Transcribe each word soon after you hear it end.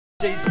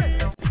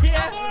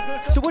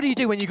Yeah. So what do you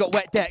do when you got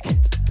wet deck?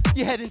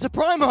 You head into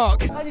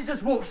Primark. And you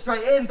just walk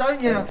straight in,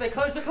 don't you? They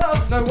close the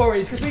club. No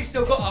worries, because we've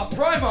still got our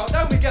Primark,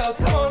 don't we, girls?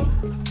 Come on.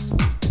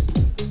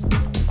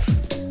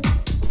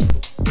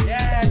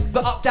 Yes.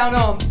 The up, down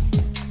arms.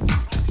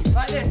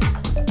 Like this.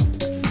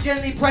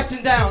 Gently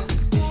pressing down.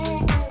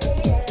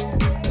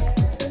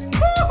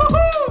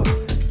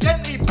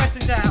 Gently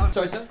pressing down.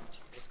 Sorry, sir.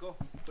 Let's go.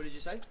 What did you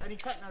say? Any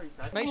techno, you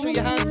said? Make sure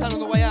your hands stand on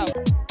the way out.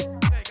 There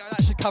you go,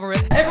 that should cover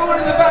it. Everyone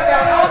in the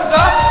background, arms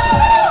up.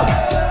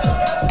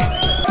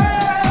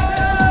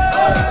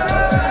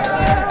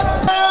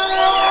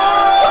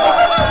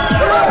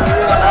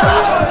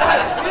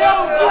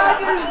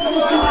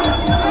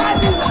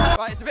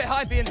 Right, it's a bit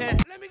hypey in here.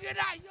 Let me get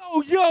that.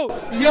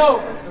 Yo,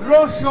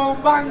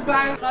 Rosho, bang,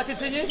 bang. Can I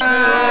continue?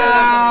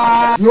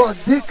 You're a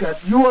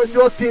dickhead. You and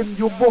your team,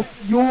 you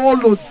all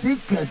look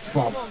dickheads,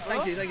 fam.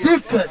 Thank you.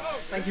 Dickheads.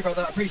 Thank you,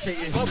 brother. I appreciate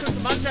you. Welcome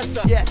to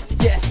Manchester.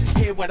 Yes.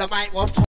 Here where the mate was.